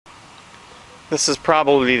This is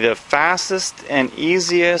probably the fastest and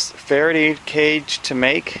easiest Faraday cage to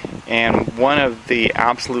make, and one of the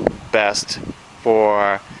absolute best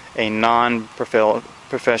for a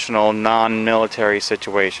non-professional, non-military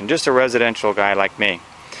situation. Just a residential guy like me.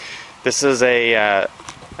 This is a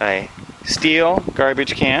steel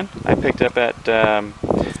garbage can I picked up at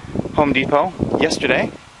Home Depot yesterday,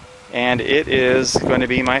 and it is going to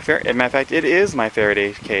be my Faraday. Matter of fact, it is my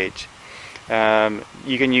Faraday cage.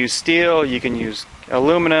 You can use steel, you can use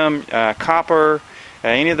aluminum, copper.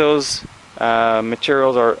 Any of those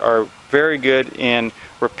materials are very good in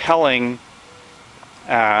repelling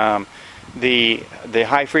the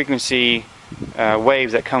high frequency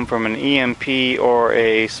waves that come from an EMP or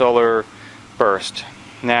a solar burst.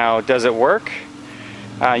 Now, does it work?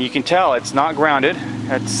 You can tell it's not grounded.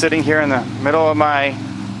 It's sitting here in the middle of my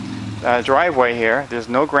driveway here. There's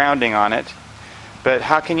no grounding on it. But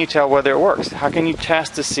how can you tell whether it works? How can you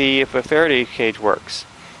test to see if a Faraday cage works?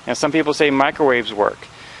 Now, some people say microwaves work.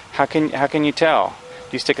 How can you tell?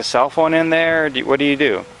 Do you stick a cell phone in there? What do you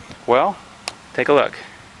do? Well, take a look.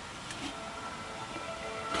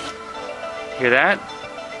 Hear that?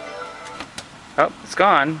 Oh, it's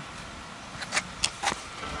gone.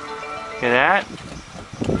 Hear that?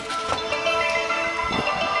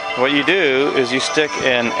 What you do is you stick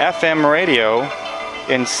an FM radio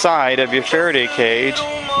inside of your Faraday cage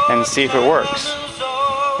and see if it works.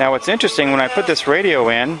 Now, what's interesting, when I put this radio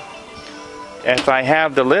in, if I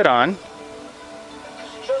have the lid on,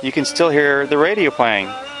 you can still hear the radio playing.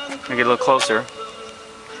 Let me get a little closer.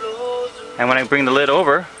 And when I bring the lid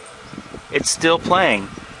over, it's still playing.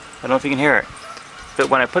 I don't know if you can hear it. But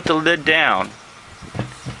when I put the lid down,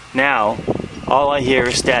 now all I hear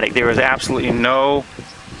is static. There is absolutely no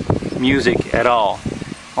music at all.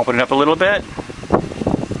 Open it up a little bit.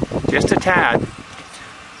 Just a tad,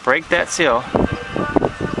 break that seal,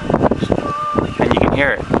 and you can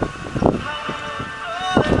hear it.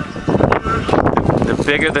 The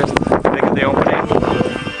bigger the opening,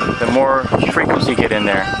 the more frequency you get in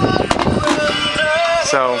there.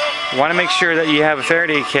 So, you want to make sure that you have a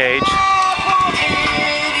Faraday cage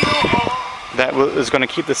that is going to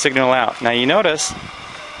keep the signal out. Now, you notice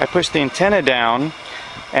I pushed the antenna down,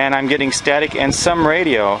 and I'm getting static and some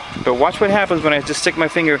radio. But watch what happens when I just stick my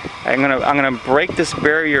finger. I'm gonna break this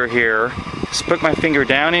barrier here. Just put my finger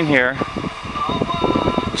down in here.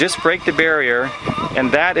 Just break the barrier,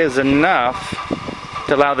 and that is enough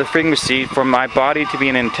to allow the frequency for my body to be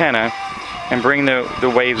an antenna and bring the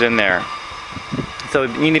waves in there. So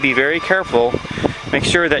you need to be very careful. Make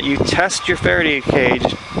sure that you test your Faraday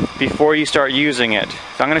cage before you start using it.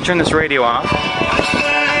 So I'm gonna turn this radio off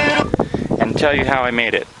and tell you how I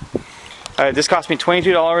made it. This cost me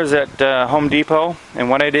 $22 at Home Depot, and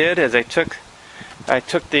what I did is I took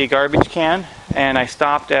the garbage can and I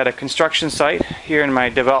stopped at a construction site here in my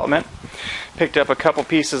development, picked up a couple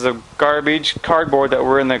pieces of cardboard that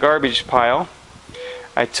were in the garbage pile.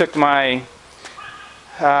 I took my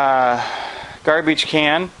garbage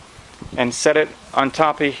can and set it on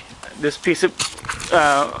top of this piece of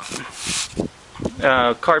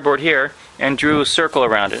cardboard here, and drew a circle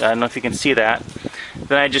around it. I don't know if you can see that.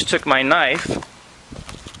 Then I just took my knife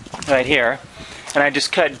right here and I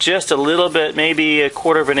just cut just a little bit, maybe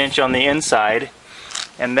 1/4 of an inch on the inside,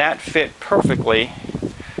 and that fit perfectly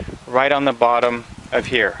right on the bottom of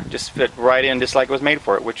here. Just fit right in, just like it was made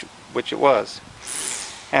for it, which it was.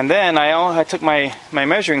 And then I took my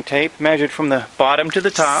measuring tape, measured from the bottom to the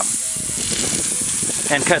top,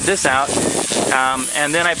 and cut this out.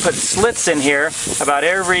 And then I put slits in here about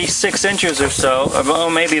every 6 inches or so, or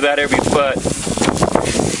maybe about every foot,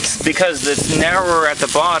 because it's narrower at the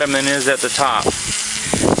bottom than it is at the top.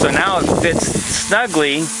 So now it fits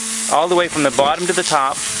snugly all the way from the bottom to the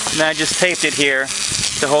top, and I just taped it here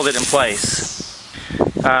to hold it in place.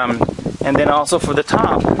 And then also for the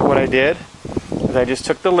top, what I did is I just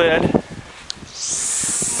took the lid,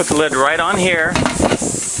 put the lid right on here,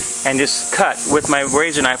 and just cut with my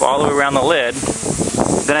razor knife all the way around the lid.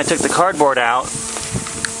 Then I took the cardboard out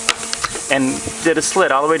and did a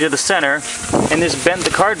slit all the way to the center, and just bent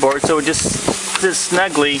the cardboard so it just fits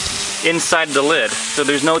snugly inside the lid. So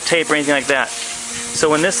there's no tape or anything like that. So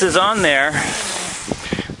when this is on there,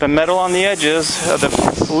 the metal on the edges of the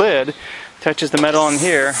lid touches the metal on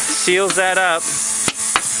here, seals that up,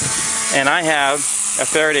 and I have a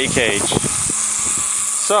Faraday cage.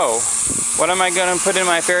 So, what am I going to put in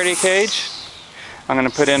my Faraday cage? I'm going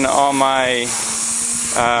to put in all my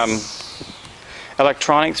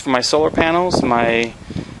electronics for my solar panels, my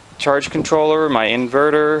charge controller, my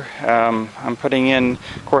inverter. I'm putting in,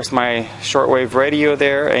 of course, my shortwave radio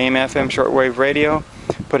there, AM/FM shortwave radio.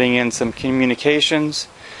 Putting in some communications.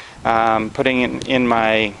 putting in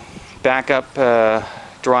my backup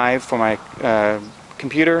drive for my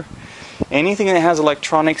computer. Anything that has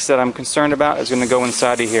electronics that I'm concerned about is going to go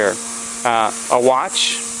inside of here. A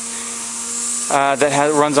watch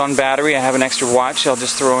that runs on battery. I have an extra watch I'll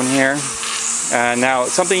just throw in here. Now,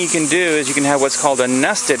 something you can do is you can have what's called a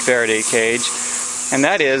nested Faraday cage, and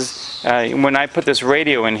that is when I put this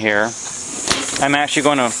radio in here, I'm actually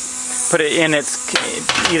going to put it in its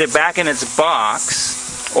either back in its box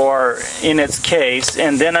or in its case,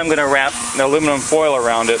 and then I'm going to wrap aluminum foil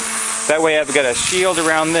around it. That way I've got a shield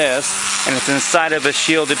around this, and it's inside of a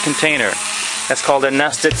shielded container. That's called a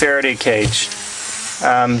nested Faraday cage.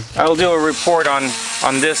 I'll do a report on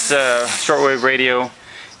this shortwave radio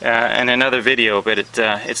in another video, but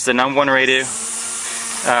it's the #1 radio,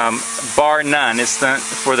 bar none. It's the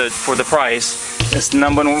for the price. It's the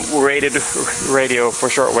 #1 rated radio for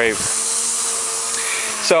shortwave.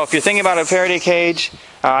 So if you're thinking about a Faraday cage,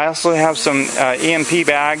 I also have some EMP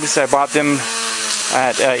bags. I bought them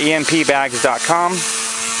at empbags.com.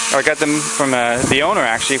 I got them from the owner,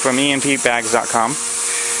 actually, from empbags.com,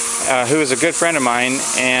 who is a good friend of mine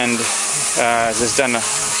and has done a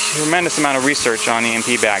tremendous amount of research on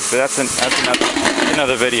EMP bags. So that's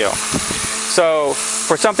another video. So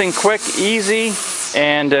for something quick, easy,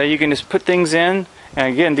 and you can just put things in.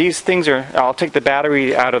 And again, these things I'll take the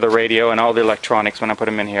battery out of the radio and all the electronics when I put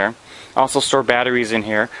them in here. I also store batteries in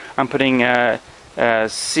here. I'm putting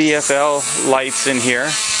CFL lights in here,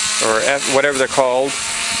 or whatever they're called,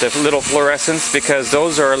 the little fluorescents, because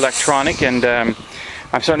those are electronic, and I'm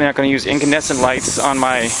certainly not going to use incandescent lights on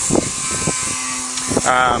my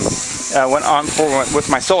with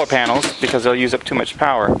my solar panels, because they'll use up too much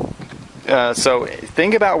power. So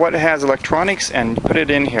think about what has electronics and put it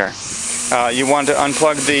in here. You want to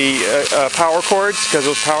unplug the power cords, because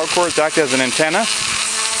those power cords act as an antenna,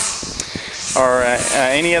 or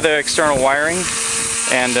any other external wiring,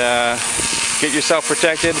 and get yourself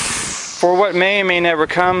protected for what may or may never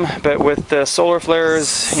come. But with the solar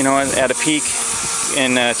flares, you know, at a peak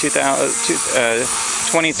in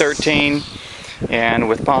 2013, and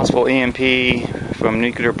with possible EMP from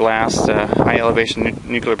nuclear blast, high elevation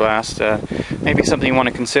nuclear blast, maybe something you want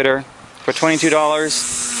to consider. For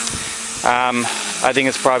 $22, I think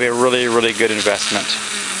it's probably a really, really good investment.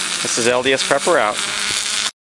 This is LDS Prepper out.